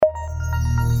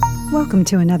Welcome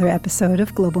to another episode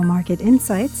of Global Market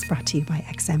Insights, brought to you by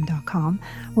XM.com,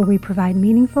 where we provide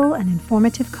meaningful and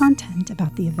informative content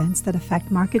about the events that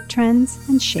affect market trends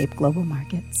and shape global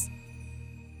markets.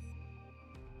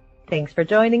 Thanks for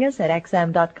joining us at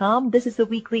XM.com. This is the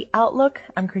Weekly Outlook.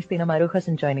 I'm Christina Marujas,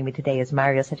 and joining me today is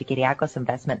Marios Hadjikyriacos,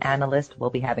 investment analyst. We'll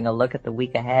be having a look at the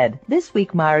week ahead. This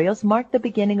week, Marios, marked the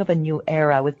beginning of a new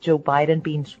era, with Joe Biden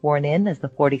being sworn in as the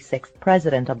 46th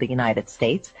president of the United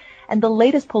States. And the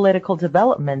latest political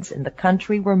developments in the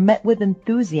country were met with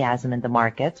enthusiasm in the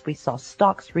markets. We saw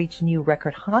stocks reach new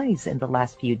record highs in the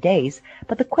last few days.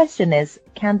 But the question is,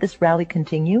 can this rally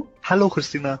continue? Hello,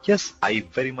 Christina. Yes, I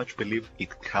very much believe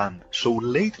it can. So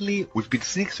lately, we've been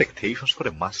seeing expectations for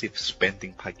a massive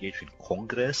spending package in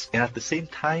Congress. And at the same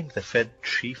time, the Fed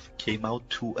chief came out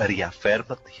to reaffirm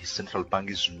that his central bank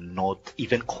is not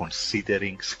even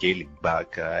considering scaling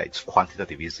back its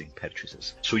quantitative easing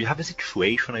purchases. So you have a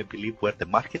situation, I believe, where the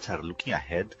markets are looking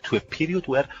ahead to a period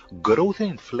where growth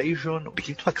and inflation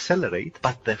begin to accelerate,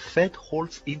 but the Fed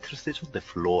holds interest rates on the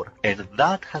floor. And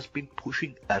that has been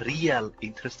pushing real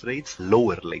interest rates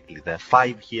lower lately. The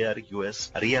 5-year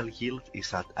US real yield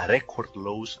is at record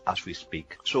lows as we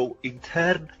speak. So in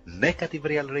turn, negative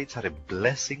real rates are a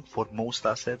blessing for most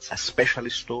assets,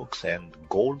 especially stocks and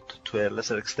gold to a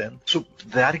lesser extent. So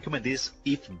the argument is,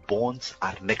 if bonds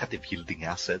are negative yielding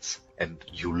assets, and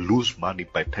you lose money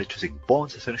by purchasing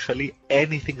bonds, essentially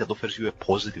anything that offers you a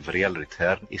positive real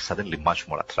return is suddenly much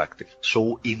more attractive.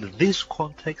 So in this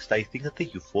context, I think that the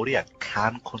euphoria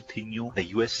can continue. The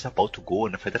US is about to go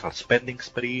on a federal spending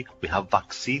spree. We have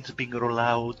vaccines being rolled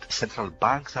out. Central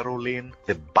banks are all in.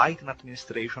 The Biden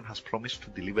administration has promised to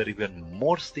deliver even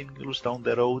more stimulus down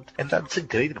the road. And that's a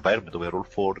great environment overall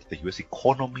for the US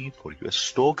economy, for US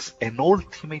stocks, and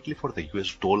ultimately for the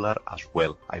US dollar as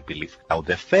well, I believe. Now,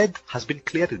 the Fed has been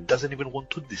clear it doesn't even want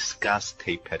to discuss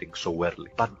tapering so early.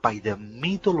 But by the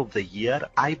middle of the year,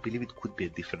 I believe it could be a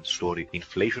different story.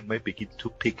 Inflation might begin to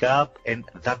pick up, and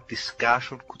that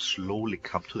discussion could slowly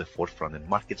come to the forefront, and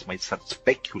markets might start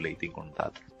speculating on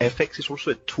that. FX is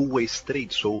also a two-way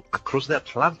street, so across the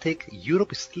Atlantic,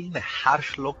 Europe is still in a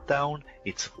harsh lockdown.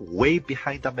 It's way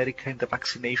behind America in the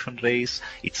vaccination race.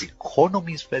 Its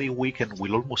economy is very weak and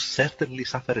will almost certainly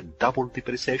suffer a double-dip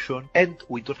recession. And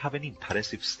we don't have any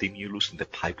impressive stimulus in the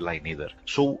pipeline either.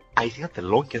 So I think that the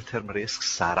longer-term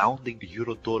risks surrounding the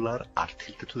euro-dollar are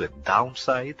tilted to the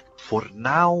downside. For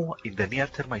now, in the near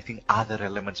term, I think other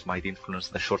elements might influence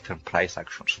the short-term price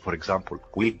action. So for example,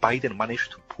 will Biden manage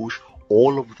to push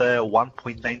all of the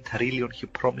 1.9 trillion he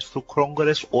promised to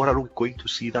Congress, or are we going to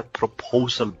see that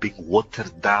proposal being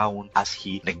watered down as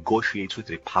he negotiates with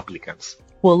Republicans?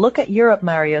 We'll look at Europe,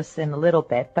 Marios, in a little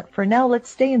bit, but for now, let's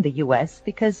stay in the U.S.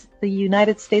 because the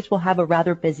United States will have a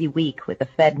rather busy week with the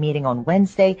Fed meeting on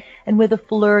Wednesday and with a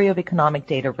flurry of economic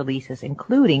data releases,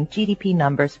 including GDP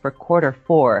numbers for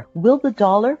Q4. Will the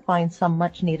dollar find some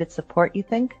much-needed support, you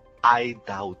think? I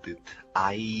doubt it.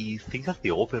 I think that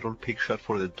the overall picture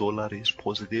for the dollar is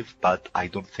positive, but I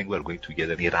don't think we're going to get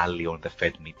any rally on the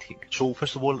Fed meeting. So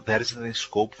first of all, there isn't any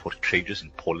scope for changes in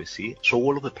policy. So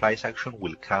all of the price action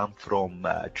will come from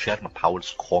Chairman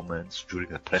Powell's comments during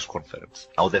the press conference.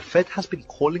 Now, the Fed has been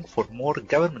calling for more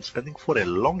government spending for a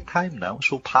long time now,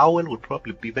 so Powell will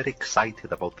probably be very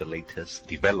excited about the latest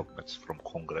developments from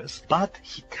Congress, but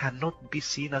he cannot be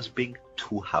seen as being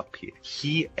too happy.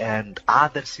 He and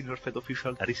other senior Fed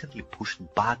officials recently pushed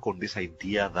back on this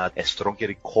idea that a stronger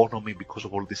economy because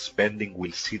of all this spending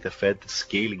will see the Fed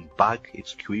scaling back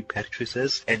its QE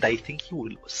purchases, and I think he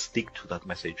will stick to that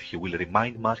message. He will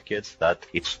remind markets that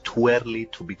it's too early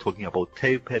to be talking about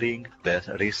tapering, the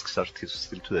risks are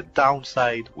still to the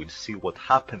downside, we'll see what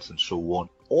happens and so on.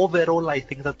 Overall, I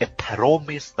think that a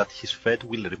promise that his Fed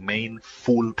will remain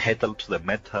full pedal to the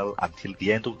metal until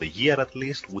the end of the year at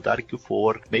least would argue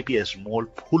for maybe a small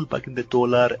pullback in the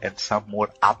dollar and some more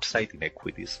upside in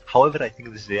equities. However, I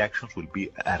think these reactions will be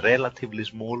relatively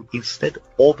small. Instead,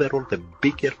 overall, the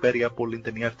bigger variable in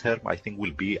the near term, I think,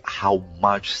 will be how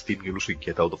much stimulus we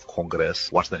get out of Congress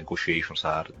once the negotiations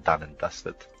are done and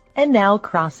dusted. And now,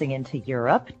 crossing into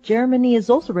Europe, Germany is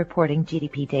also reporting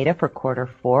GDP data for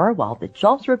Q4, while the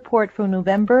jobs report for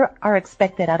November are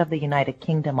expected out of the United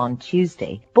Kingdom on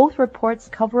Tuesday. Both reports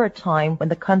cover a time when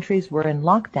the countries were in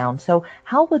lockdown, so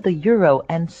how would the euro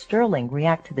and sterling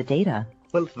react to the data?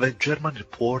 Well, the German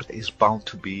report is bound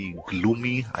to be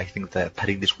gloomy. I think the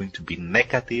print is going to be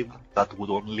negative. That would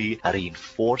only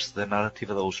reinforce the narrative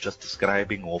that I was just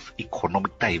describing of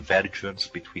economic divergence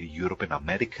between Europe and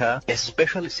America,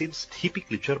 especially since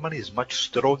typically Germany is much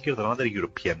stronger than other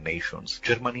European nations.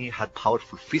 Germany had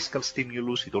powerful fiscal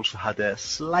stimulus. It also had a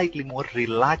slightly more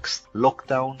relaxed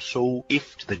lockdown. So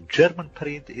if the German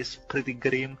print is pretty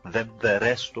grim, then the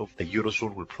rest of the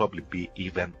Eurozone will probably be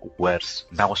even worse.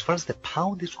 Now, as far as the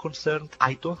pound is concerned,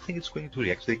 I don't think it's going to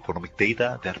react to the economic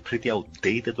data. They're pretty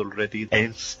outdated already. And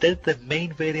instead, the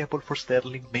main variable for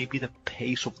sterling may be the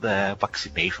pace of the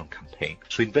vaccination campaign.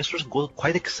 So investors got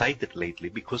quite excited lately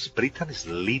because Britain is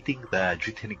leading the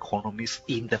G10 economies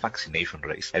in the vaccination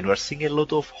race. And we're seeing a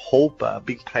lot of hope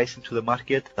being priced into the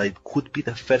market that it could be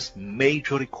the first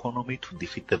major economy to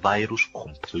defeat the virus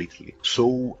completely.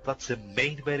 So that's the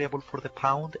main variable for the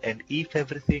pound. And if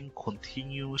everything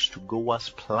continues to go as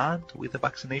planned with the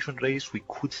vaccination race, we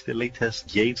could see the latest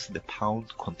gains in the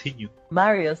pound continue.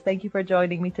 Marios, thank you for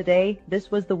joining me today. This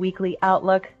was the Weekly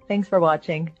Outlook. Thanks for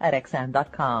watching at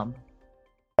XM.com.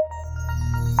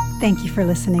 Thank you for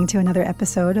listening to another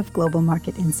episode of Global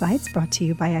Market Insights brought to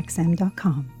you by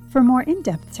XM.com. For more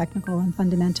in-depth technical and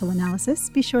fundamental analysis,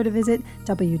 be sure to visit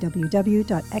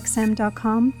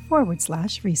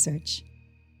www.xm.com/research.